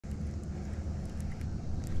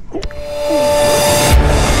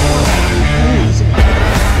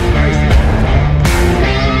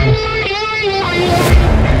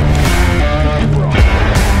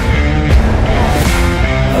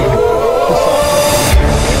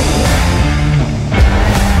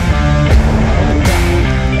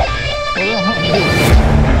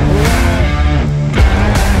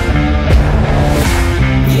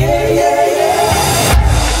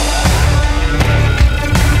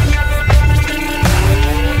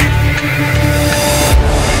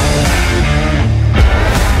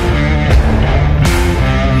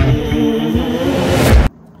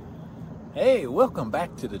Welcome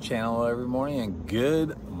back to the channel every morning, and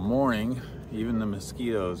good morning. Even the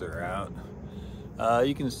mosquitoes are out.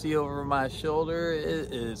 You can see over my shoulder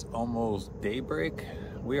it is almost daybreak.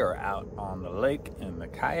 We are out on the lake in the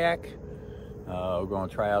kayak. We're going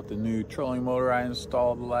to try out the new trolling motor I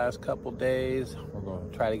installed the last couple days. We're going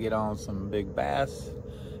to try to get on some big bass,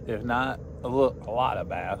 if not a lot of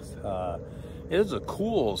bass. It was a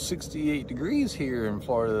cool 68 degrees here in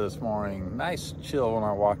Florida this morning. Nice chill when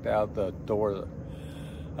I walked out the door.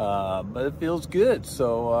 But it feels good.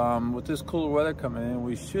 So with this cooler weather coming in,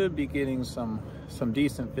 we should be getting some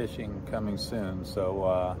decent fishing coming soon.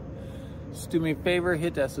 So just do me a favor,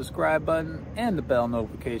 hit that subscribe button and the bell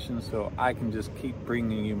notification so I can just keep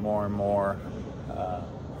bringing you more and more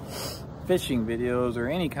fishing videos or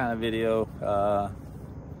any kind of video,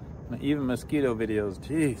 even mosquito videos.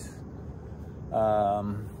 Jeez.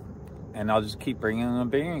 And I'll just keep bringing them and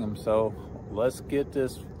bringing them. So let's get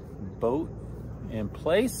this boat in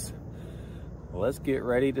place. Let's get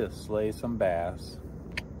ready to slay some bass.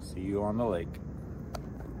 See you on the lake.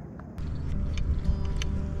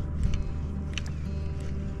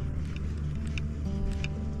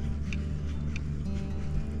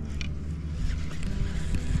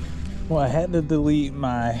 Well, I had to delete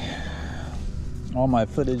all my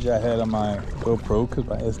footage I had on my GoPro because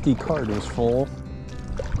my SD card was full.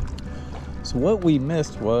 So what we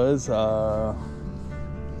missed was we're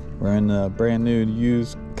in a brand new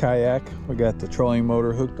used kayak. We got the trolling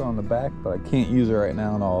motor hooked on the back, but I can't use it right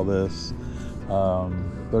now in all this.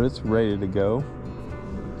 But it's ready to go.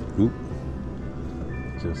 Oop.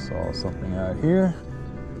 Just saw something out here.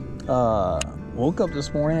 Woke up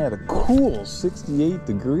this morning at a cool 68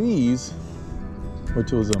 degrees,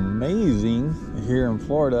 which was amazing here in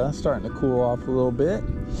Florida. Starting to cool off a little bit.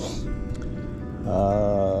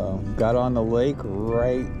 Got on the lake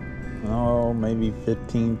right, maybe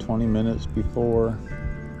 15-20 minutes before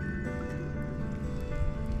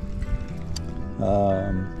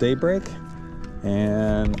daybreak,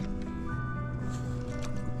 and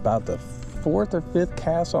about the 4th or 5th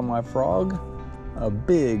cast on my frog, a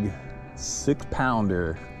big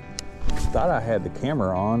 6-pounder. Thought I had the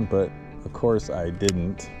camera on, but of course I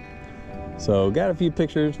didn't. So got a few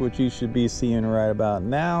pictures which you should be seeing right about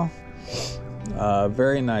now.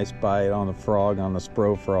 Very nice bite on the frog, on the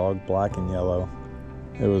spro frog, black and yellow.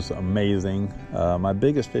 It was amazing. My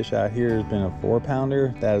biggest fish out here has been a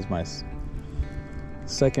 4-pounder. That is my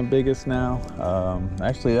second biggest now.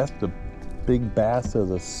 Actually, that's the big bass of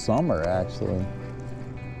the summer, actually.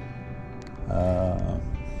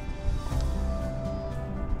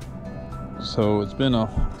 So it's been a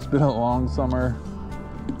long summer.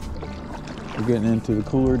 We're getting into the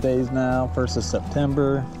cooler days now, 1st of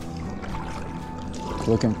September.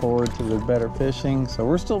 Looking forward to the better fishing. So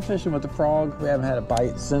we're still fishing with the frog. We haven't had a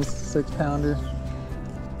bite since the 6-pounder.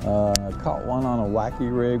 I caught one on a wacky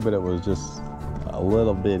rig, but it was just a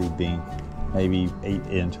little bitty dink, maybe 8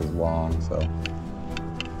 inches long. So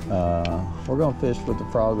we're gonna fish with the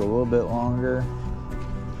frog a little bit longer.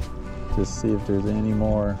 Just see if there's any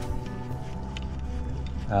more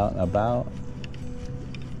out and about.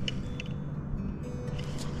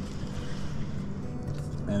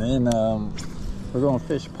 And then we're going to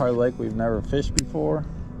fish a part of the lake we've never fished before.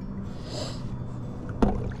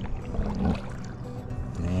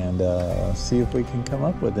 And see if we can come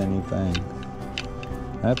up with anything.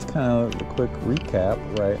 That's kind of a quick recap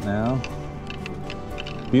right now.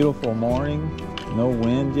 Beautiful morning, no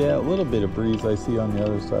wind yet, a little bit of breeze I see on the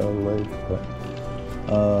other side of the lake, but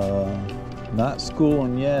not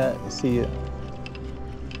schooling yet. You see it,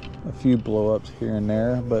 a few blow-ups here and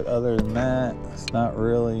there, but other than that, it's not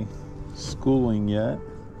really schooling yet.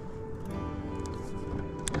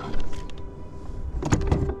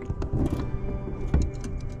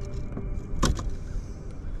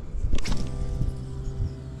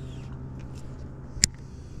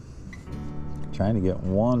 Trying to get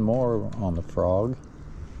one more on the frog.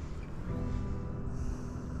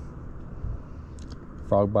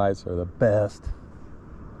 Frog bites are the best.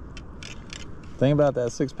 Thing about that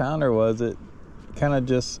 6-pounder was it kind of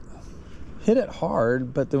just hit it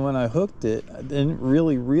hard, but then when I hooked it, I didn't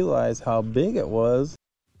really realize how big it was.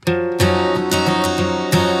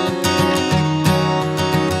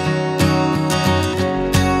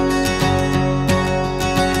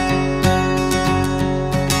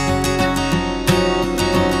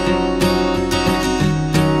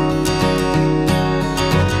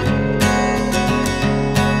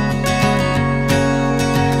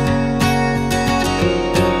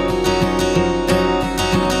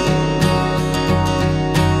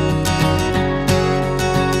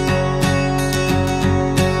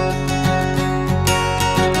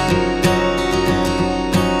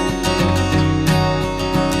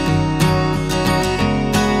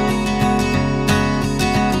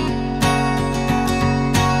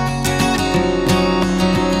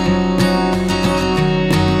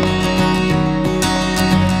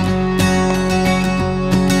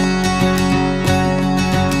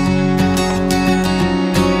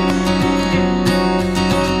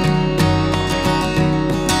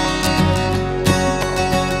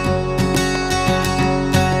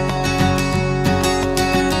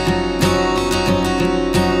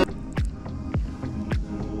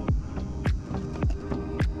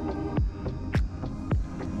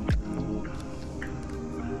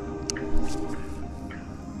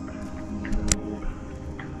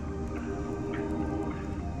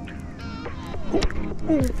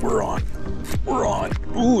 Ooh, we're on. We're on.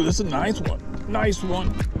 Ooh, this is a nice one. Nice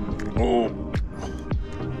one. Oh.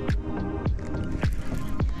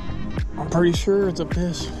 I'm pretty sure it's a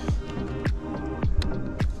fish.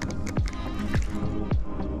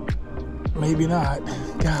 Maybe not.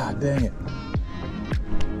 God dang it.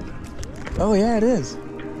 Oh yeah, it is.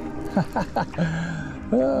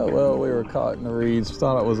 Oh, well, we were caught in the reeds.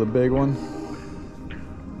 Thought it was a big one.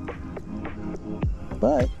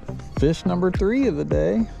 But fish number 3 of the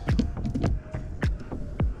day.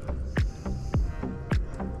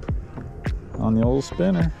 On the old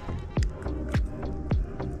spinner.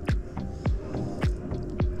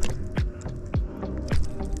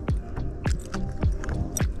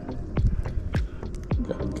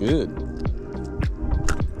 Got good.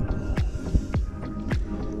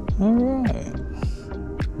 All right.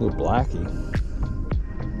 A little blackie.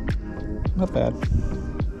 Not bad.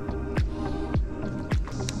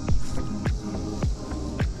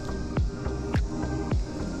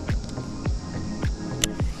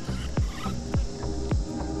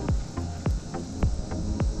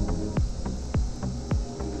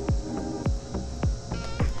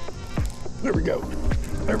 There we go.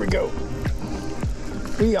 There we go.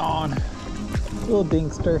 We on. Little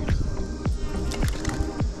dingster.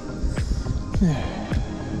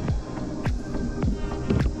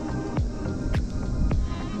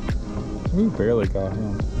 We barely got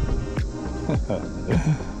him.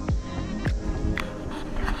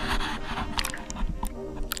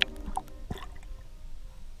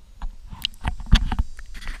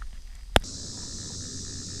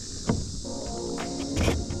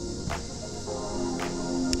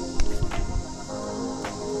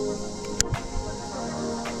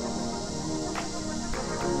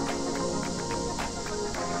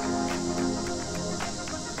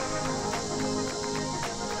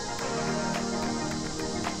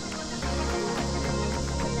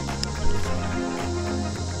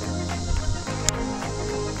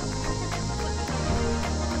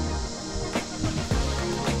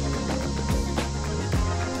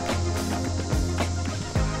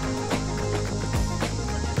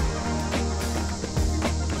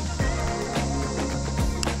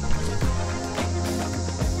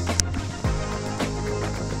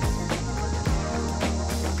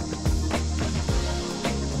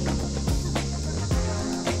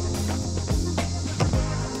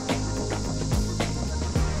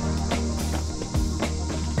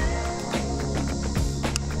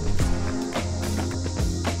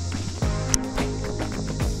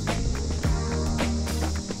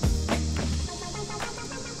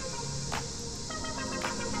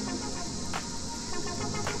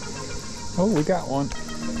 Oh, we got one.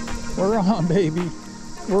 We're on, baby.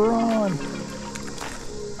 We're on.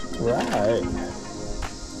 Right.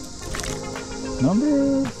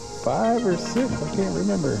 Number 5 or 6, I can't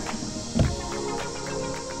remember.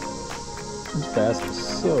 This bass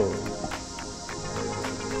is so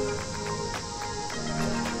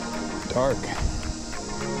dark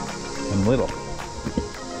and little.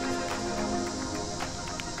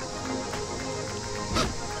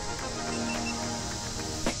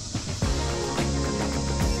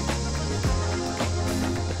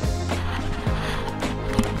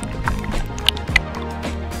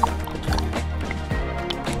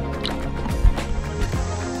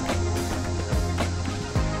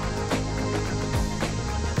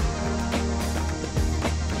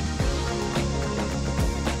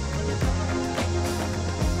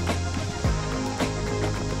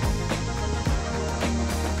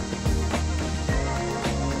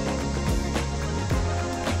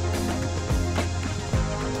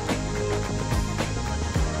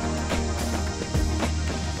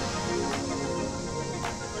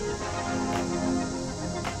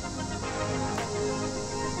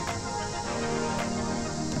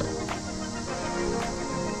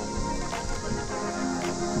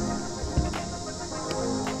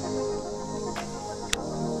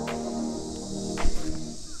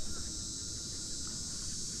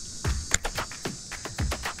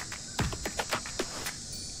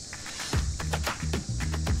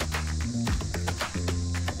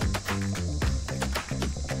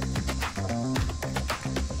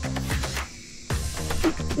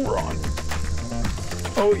 We're on.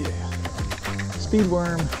 Oh yeah. Speed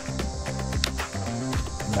worm.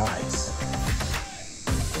 Nice.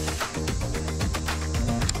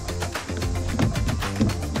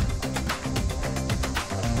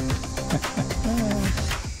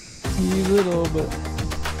 He's little, but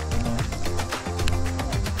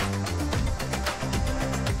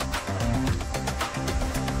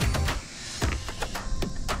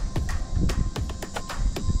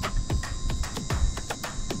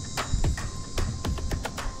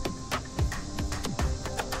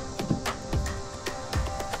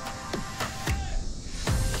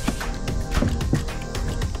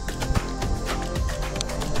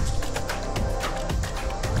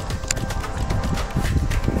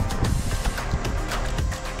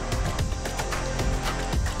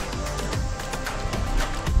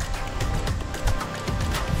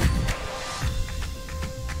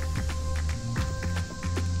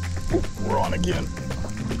we're on again.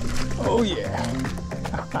 Oh yeah.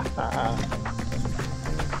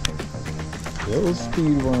 Little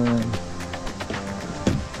speed worm.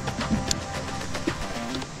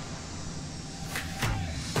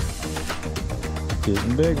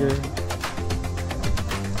 Getting bigger.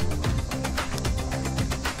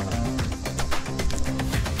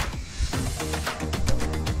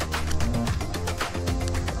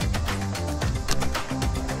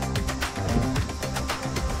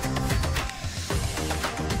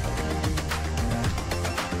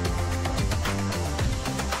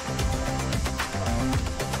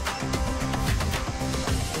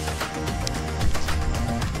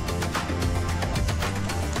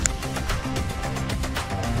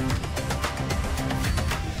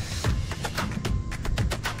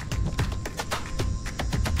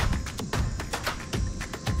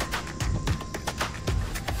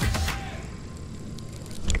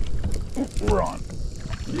 We're on.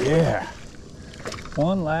 Yeah.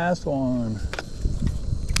 One last one.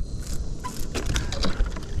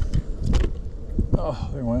 Oh,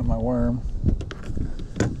 there went my worm.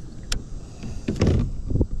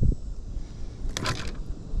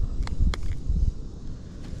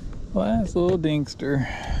 Last little dinkster.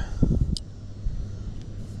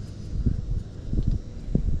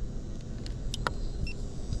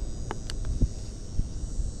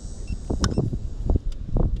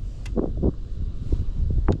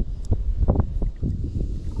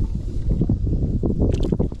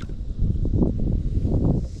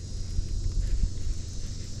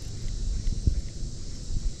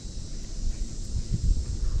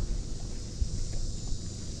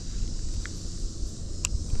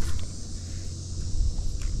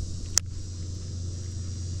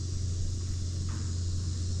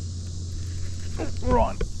 We're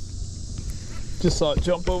on. Just saw it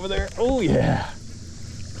jump over there. Oh yeah.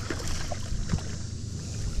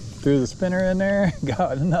 Threw the spinner in there.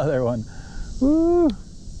 Got another one. Woo.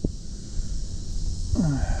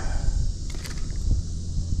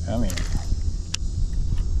 I mean.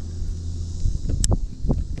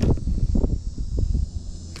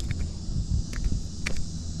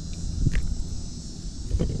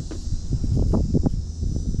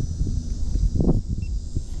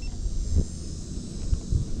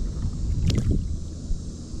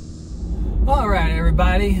 All right,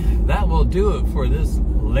 everybody, that will do it for this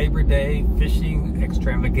Labor Day fishing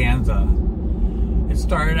extravaganza. It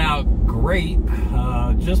started out great.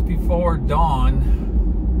 Just before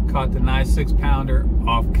dawn, caught the nice 6-pounder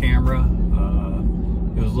off camera.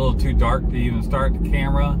 It was a little too dark to even start the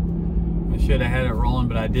camera. I should have had it rolling,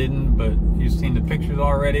 but I didn't. But you've seen the pictures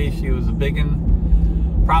already. She was a big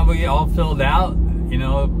one, probably all filled out, you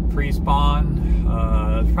know, pre-spawn.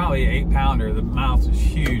 It's probably an 8-pounder. The mouth was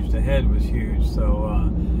huge, the head was huge,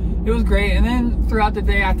 so it was great. And then throughout the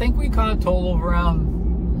day, I think we caught a total of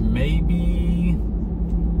around maybe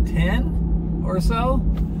 10 or so.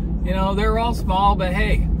 You know, they were all small, but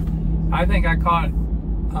hey, I think I caught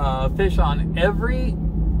fish on every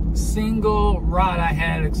single rod I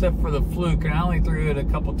had except for the fluke, and I only threw it a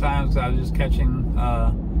couple times. I was just catching,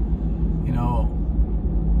 you know,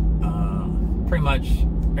 pretty much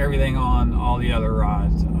everything on all the other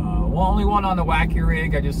rods. Well, only one on the wacky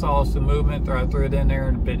rig. I just saw some movement, I threw it in there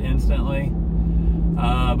and bit instantly.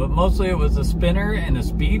 But mostly it was a spinner and a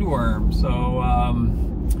speed worm. So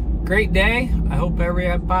great day. I hope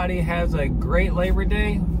everybody has a great Labor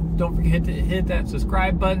Day. Don't forget to hit that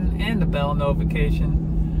subscribe button and the bell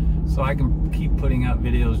notification so I can keep putting out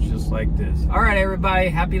videos just like this. All right, everybody,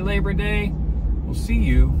 happy Labor Day. We'll see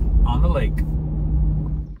you on the lake.